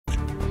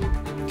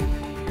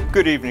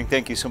Good evening.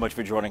 Thank you so much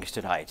for joining us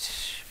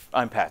tonight.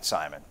 I'm Pat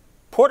Simon.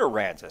 Port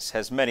Aransas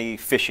has many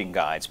fishing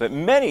guides, but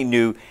many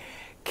knew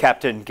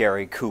Captain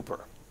Gary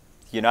Cooper.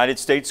 The United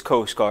States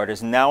Coast Guard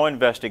is now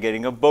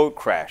investigating a boat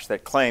crash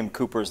that claimed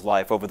Cooper's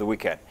life over the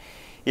weekend.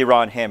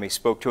 Iran Hammy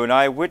spoke to an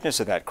eyewitness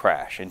of that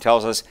crash and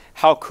tells us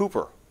how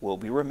Cooper will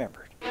be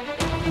remembered.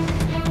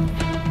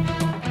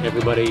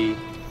 Everybody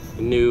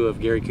knew of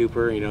Gary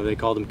Cooper. You know, they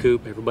called him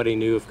Coop. Everybody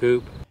knew of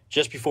Coop.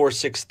 Just before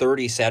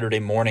 6:30 Saturday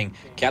morning,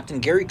 Captain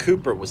Gary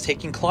Cooper was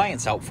taking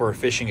clients out for a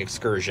fishing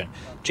excursion.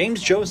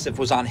 James Joseph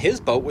was on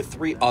his boat with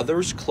 3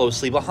 others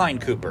closely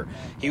behind Cooper.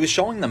 He was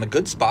showing them a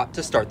good spot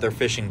to start their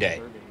fishing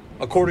day.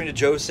 According to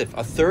Joseph,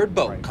 a third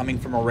boat coming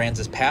from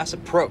Aransas Pass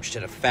approached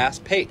at a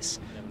fast pace.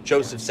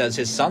 Joseph says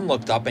his son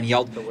looked up and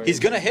yelled, "He's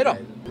gonna hit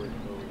him."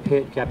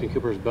 Hit Captain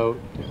Cooper's boat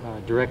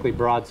directly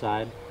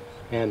broadside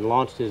and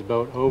launched his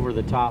boat over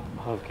the top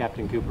of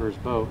Captain Cooper's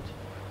boat.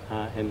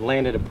 And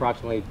landed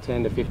approximately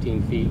 10 to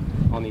 15 feet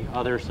on the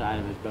other side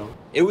of his boat.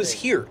 It was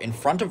here in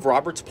front of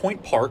Roberts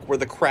Point Park where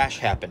the crash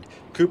happened.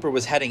 Cooper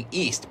was heading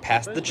east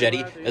past the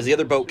jetty as the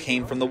other boat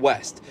came from the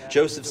west.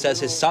 Joseph says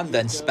his son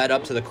then sped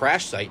up to the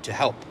crash site to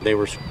help. They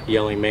were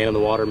yelling, "Man in the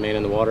water, man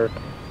in the water."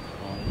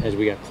 As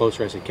we got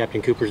closer, I said,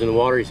 "Captain Cooper's in the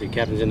water." He said,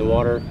 "Captain's in the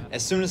water."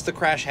 As soon as the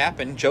crash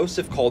happened,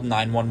 Joseph called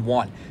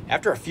 911.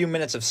 After a few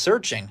minutes of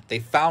searching, they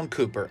found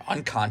Cooper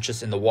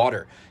unconscious in the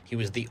water. He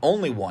was the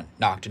only one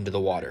knocked into the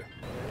water.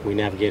 We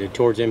navigated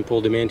towards him,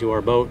 pulled him into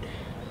our boat.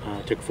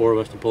 Took 4 of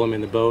us to pull him in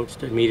the boat.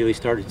 Immediately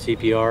started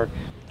CPR.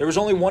 There was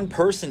only one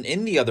person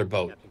in the other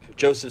boat.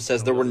 Joseph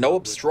says there were no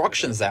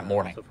obstructions that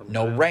morning.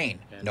 No rain,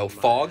 no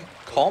fog,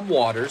 calm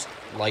waters,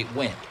 light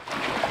wind.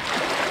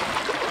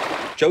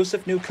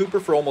 Joseph knew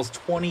Cooper for almost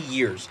 20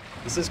 years.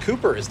 He says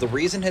Cooper is the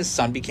reason his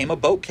son became a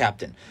boat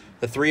captain.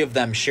 The 3 of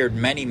them shared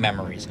many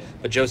memories,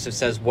 but Joseph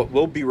says what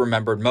will be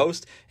remembered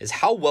most is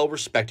how well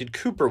respected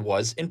Cooper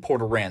was in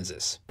Port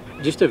Aransas.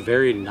 Just a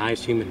very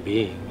nice human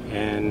being,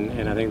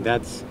 and I think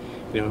that's,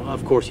 you know,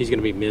 of course he's going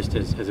to be missed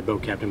as a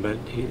boat captain, but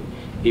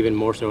even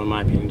more so in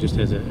my opinion, just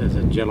as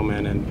a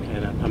gentleman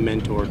and a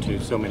mentor to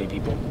so many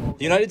people.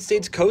 The United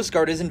States Coast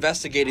Guard is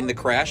investigating the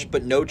crash,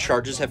 but no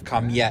charges have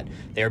come yet.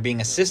 They are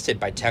being assisted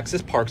by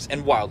Texas Parks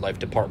and Wildlife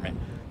Department.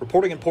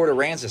 Reporting in Port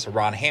Aransas,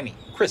 Iran Hammy,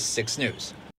 Chris 6 News.